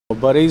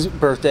Buddy's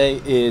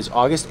birthday is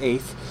August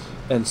 8th,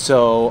 and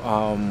so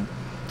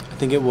I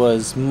think it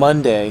was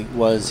Monday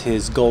was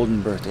his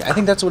golden birthday. I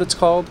think that's what it's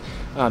called.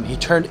 He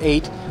turned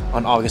 8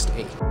 on August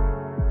 8th.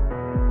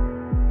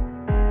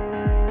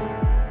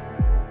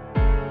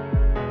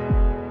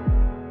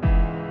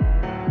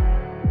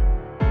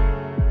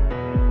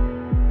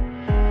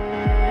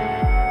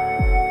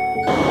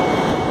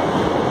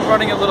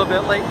 Running a little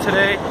bit late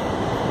today.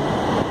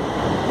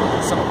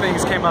 Some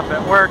things came up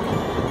at work.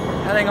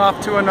 Heading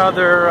off to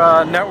another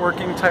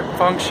networking type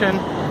function.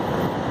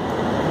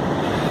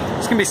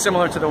 It's gonna be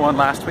similar to the one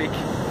last week.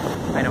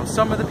 I know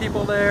some of the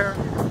people there.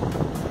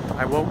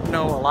 I won't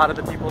know a lot of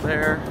the people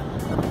there.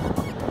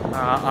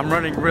 I'm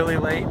running really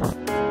late.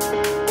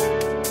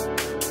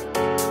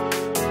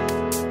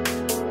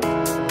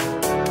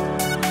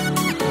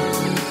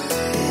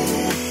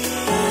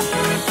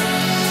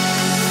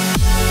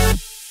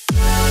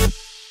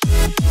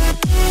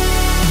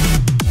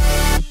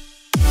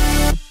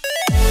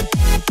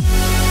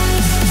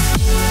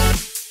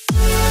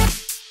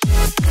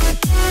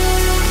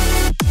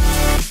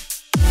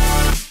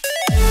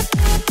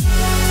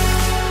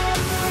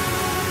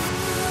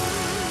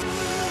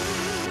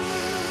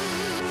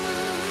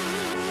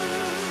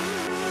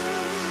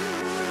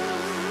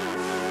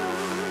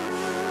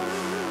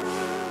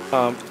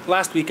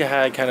 Last week I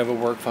had kind of a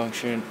work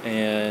function,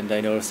 and I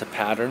noticed a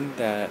pattern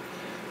that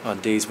on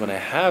days when I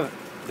have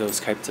those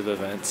types of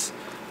events,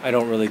 I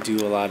don't really do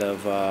a lot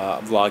of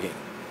vlogging.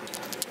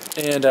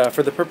 And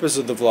for the purpose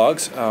of the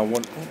vlogs,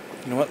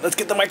 you know what, let's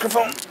get the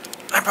microphone.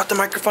 I brought the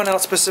microphone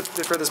out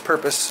specifically for this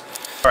purpose.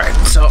 Alright,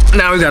 so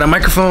now we got a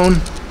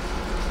microphone.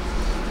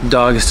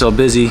 Dog is still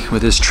busy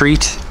with his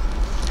treat.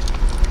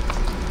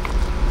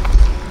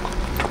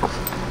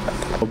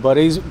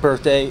 Buddy's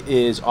birthday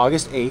is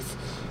August 8th.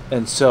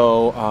 And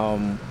so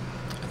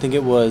I think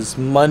it was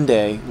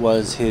Monday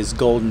was his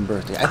golden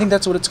birthday. I think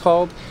that's what it's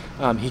called.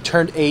 He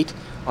turned 8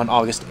 on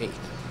August 8th.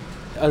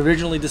 I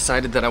originally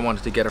decided that I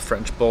wanted to get a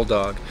French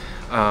Bulldog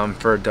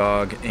for a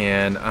dog,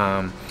 and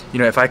you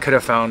know, if I could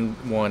have found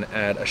one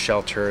at a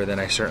shelter, then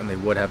I certainly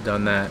would have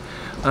done that.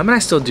 And I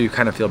still do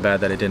kind of feel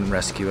bad that I didn't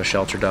rescue a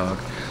shelter dog.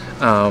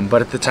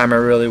 But at the time I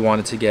really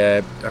wanted to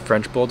get a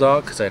French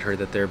Bulldog because I'd heard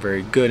that they're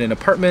very good in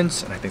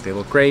apartments, and I think they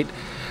look great.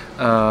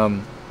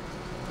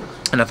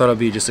 And I thought it would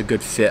be just a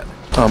good fit.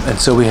 And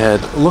so we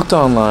had looked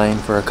online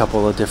for a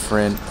couple of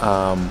different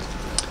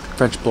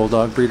French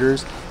Bulldog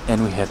breeders,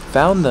 and we had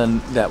found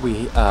them that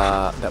we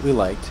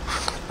liked.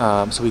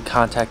 So we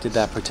contacted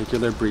that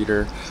particular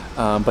breeder,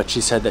 but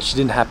she said that she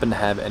didn't happen to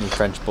have any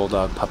French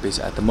Bulldog puppies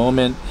at the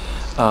moment.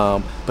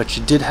 But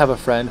she did have a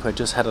friend who had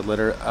just had a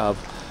litter of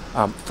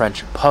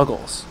French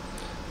Puggles.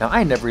 Now, I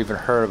had never even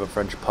heard of a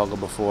French Puggle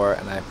before,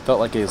 and I felt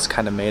like it was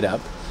kind of made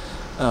up.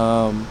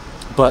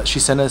 But she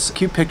sent us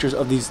cute pictures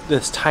of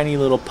this tiny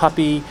little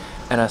puppy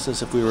and asked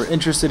us if we were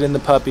interested in the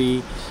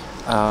puppy.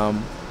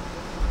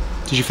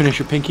 Did you finish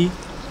your pinky?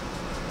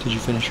 Did you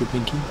finish your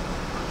pinky?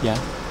 Yeah?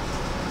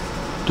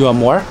 Do you want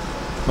more?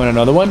 Want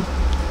another one?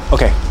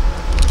 Okay.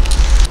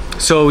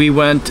 So we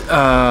went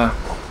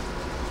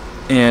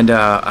and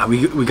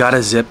we got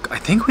a Zip. I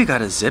think we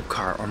got a Zip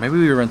car, or maybe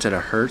we rented a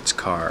Hertz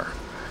car.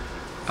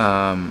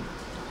 I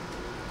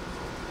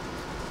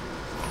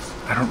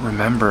don't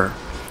remember.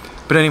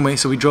 But anyway,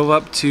 so we drove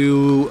up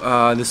to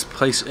this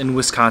place in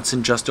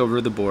Wisconsin, just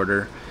over the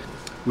border.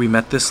 We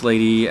met this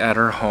lady at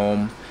her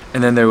home,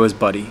 and then there was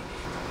Buddy.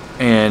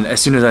 And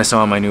as soon as I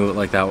saw him, I knew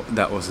like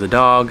that was the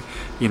dog.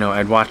 You know,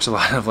 I'd watched a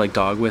lot of like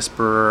Dog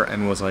Whisperer,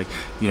 and was like,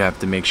 you have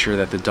to make sure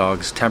that the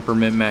dog's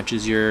temperament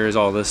matches yours,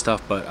 all this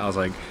stuff. But I was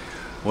like,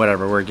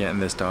 whatever, we're getting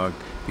this dog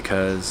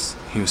because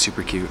he was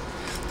super cute,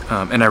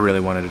 and I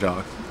really wanted a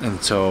dog.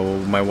 And so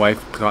my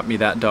wife got me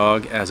that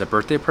dog as a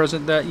birthday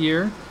present that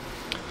year.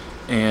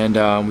 And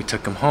we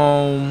took him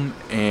home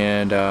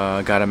and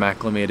got him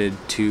acclimated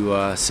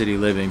to city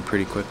living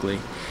pretty quickly.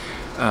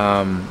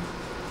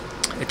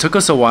 It took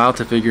us a while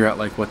to figure out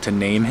like what to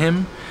name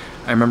him.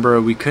 I remember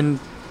we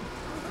couldn't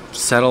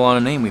settle on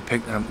a name. We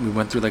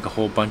went through like a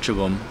whole bunch of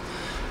them,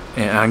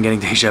 and I'm getting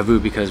deja vu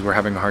because we're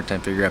having a hard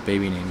time figuring out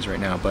baby names right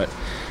now. But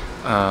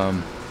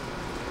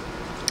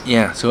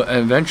yeah, so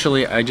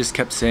eventually I just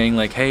kept saying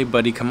like, hey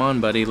Buddy, come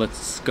on Buddy,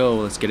 let's go,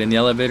 let's get in the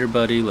elevator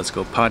Buddy, let's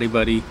go potty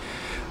Buddy.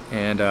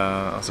 And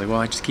I was like, well,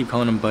 I just keep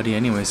calling him Buddy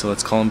anyway, so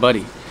let's call him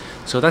Buddy.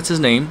 So that's his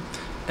name.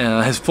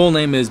 His full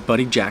name is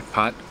Buddy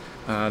Jackpot.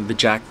 The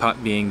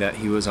jackpot being that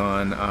he was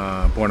born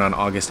on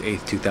August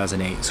 8th,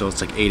 2008. So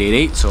it's like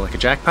 888, so like a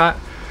jackpot.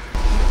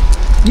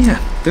 Yeah,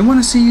 they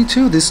want to see you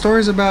too. This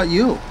story's about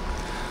you.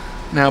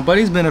 Now,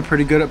 Buddy's been a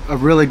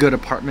really good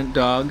apartment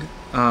dog.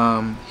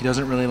 He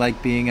doesn't really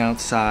like being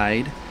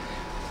outside.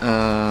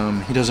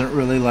 He doesn't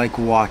really like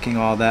walking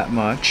all that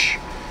much.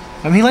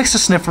 I mean, he likes to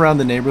sniff around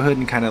the neighborhood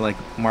and kind of like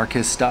mark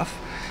his stuff.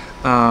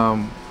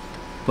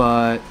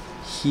 But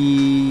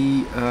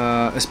he,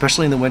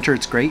 especially in the winter,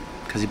 it's great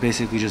because he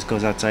basically just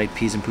goes outside,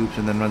 pees and poops,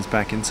 and then runs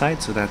back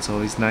inside. So that's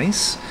always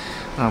nice.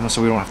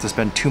 So we don't have to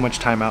spend too much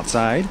time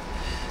outside.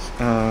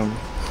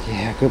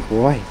 Yeah, good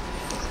boy.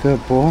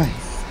 Good boy.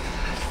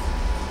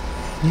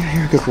 Yeah,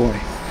 you're a good boy.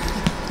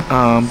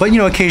 But you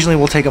know, occasionally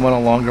we'll take him on a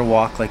longer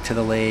walk, like to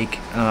the lake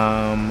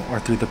or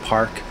through the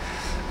park.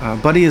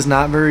 Buddy is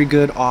not very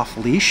good off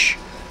leash.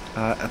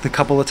 The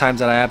couple of times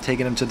that I have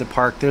taken him to the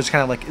park, there's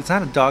kind of like, it's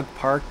not a dog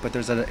park, but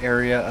there's an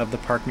area of the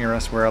park near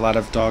us where a lot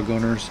of dog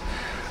owners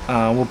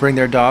will bring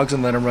their dogs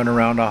and let them run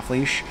around off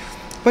leash.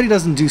 But he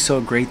doesn't do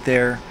so great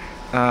there.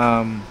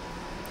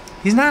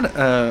 He's not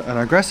an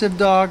aggressive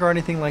dog or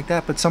anything like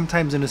that, but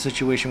sometimes in a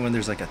situation when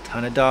there's like a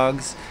ton of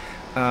dogs,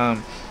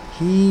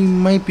 he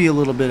might be a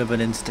little bit of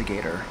an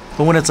instigator.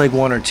 But when it's like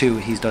one or two,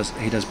 he does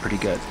pretty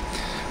good.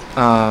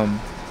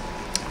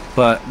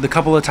 But the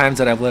couple of times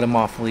that I've let him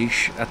off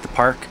leash at the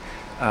park,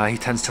 he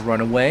tends to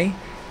run away,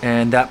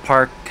 and that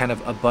park kind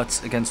of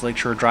abuts against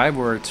Lakeshore Drive,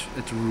 where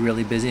it's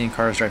really busy and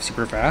cars drive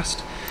super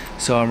fast.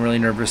 So I'm really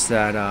nervous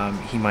that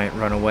he might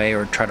run away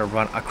or try to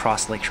run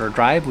across Lakeshore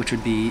Drive, which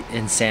would be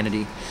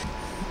insanity.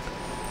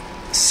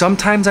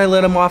 Sometimes I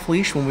let him off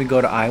leash when we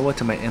go to Iowa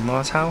to my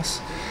in-laws' house,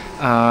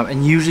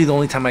 and usually the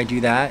only time I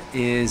do that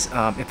is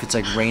if it's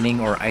like raining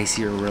or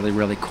icy or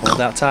really cold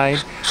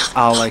outside.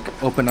 I'll like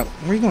open up.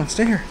 Where are you going?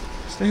 Stay here.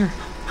 Stay here.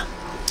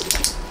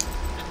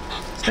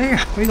 Stay here.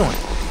 Where are you going?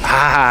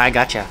 Ah, I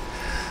gotcha.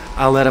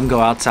 I'll let him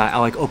go outside.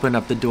 I'll like open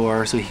up the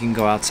door so he can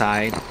go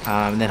outside,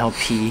 and then he'll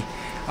pee.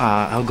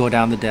 He'll go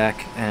down the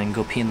deck and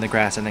go pee in the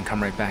grass and then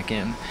come right back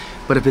in.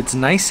 But if it's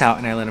nice out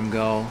and I let him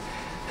go,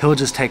 he'll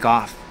just take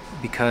off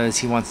because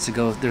he wants to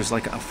go. There's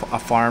like a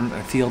farm,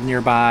 a field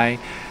nearby,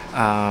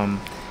 and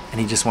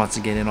he just wants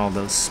to get in all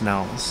those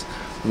smells.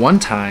 One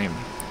time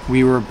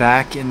we were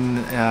back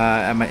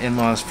at my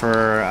in-laws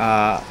for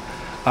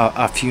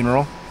a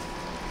funeral,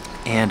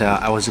 and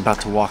I was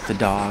about to walk the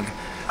dog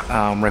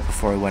right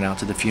before we went out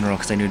to the funeral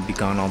because I knew he'd be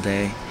gone all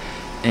day,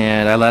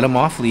 and I let him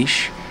off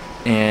leash,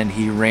 and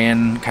he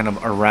ran kind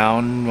of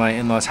around my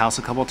in-laws house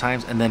a couple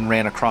times and then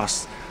ran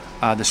across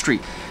the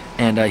street,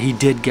 and he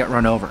did get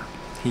run over.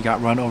 He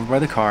got run over by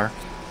the car.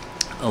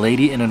 A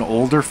lady in an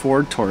older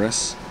Ford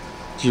Taurus.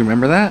 Do you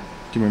remember that?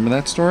 Do you remember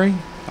that story?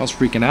 I was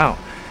freaking out.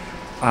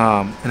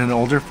 And an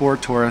older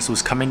Ford Taurus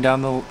was coming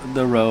down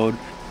the road.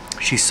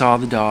 She saw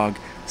the dog,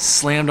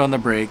 slammed on the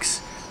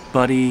brakes.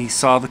 Buddy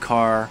saw the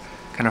car,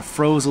 kind of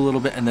froze a little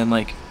bit, and then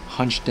like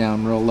hunched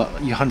down real low.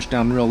 You hunched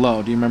down real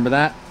low. Do you remember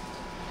that?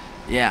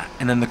 Yeah.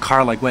 And then the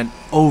car like went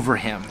over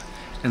him,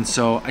 and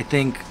so I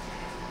think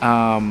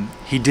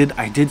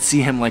I did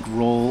see him like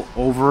roll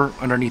over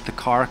underneath the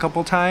car a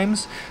couple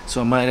times,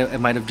 so it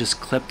might have just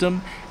clipped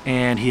him,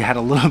 and he had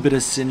a little bit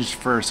of singed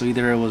fur, so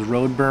either it was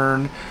road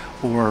burn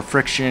or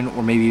friction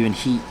or maybe even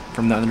heat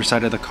from the other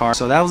side of the car.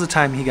 So that was the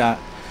time he got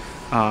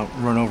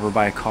run over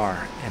by a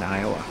car in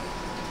Iowa.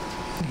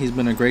 He's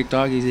been a great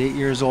dog. He's 8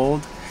 years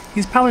old.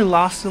 He's probably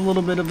lost a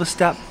little bit of a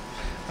step,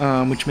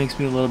 which makes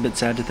me a little bit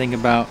sad to think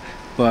about,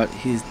 but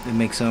it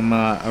makes him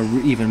a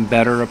even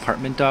better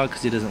apartment dog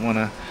because he doesn't want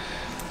to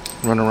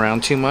run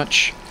around too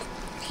much.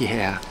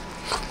 Yeah,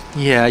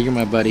 you're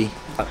my buddy.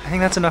 I think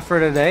that's enough for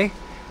today,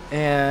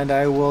 and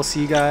I will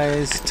see you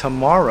guys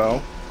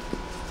tomorrow.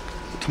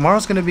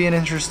 Tomorrow's gonna be an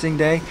interesting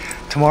day.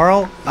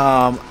 Tomorrow,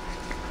 I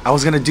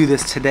was gonna do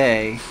this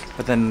today,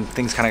 but then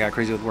things kind of got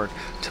crazy with work.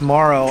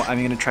 Tomorrow,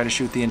 I'm gonna try to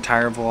shoot the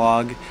entire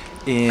vlog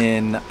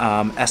in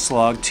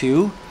S-Log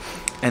 2,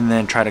 and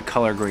then try to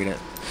color grade it.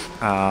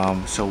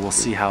 So we'll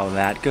see how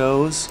that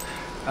goes.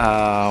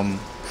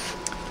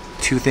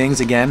 Two things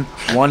again.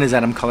 One is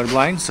that I'm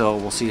colorblind, so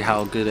we'll see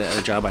how good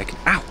a job I can.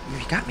 Ow!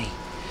 You got me.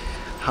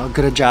 How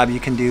good a job you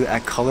can do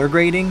at color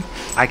grading.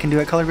 I can do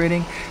at color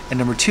grading. And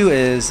number two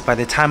is by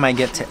the time I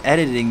get to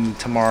editing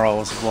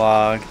tomorrow's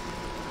vlog,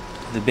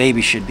 the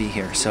baby should be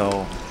here.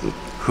 So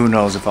who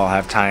knows if I'll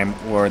have time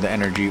or the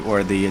energy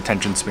or the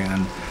attention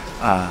span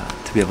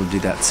to be able to do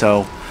that.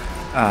 So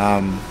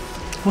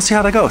we'll see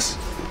how that goes.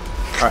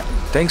 All right.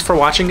 Thanks for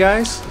watching,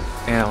 guys,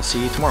 and I'll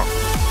see you tomorrow.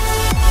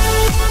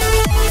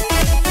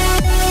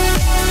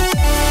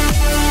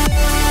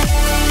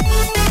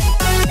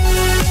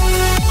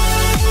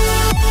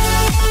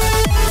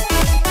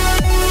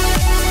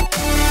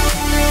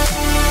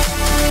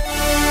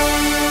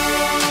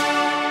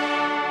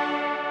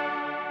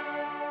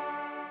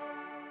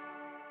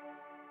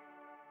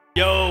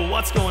 Yo,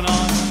 what's going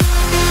on?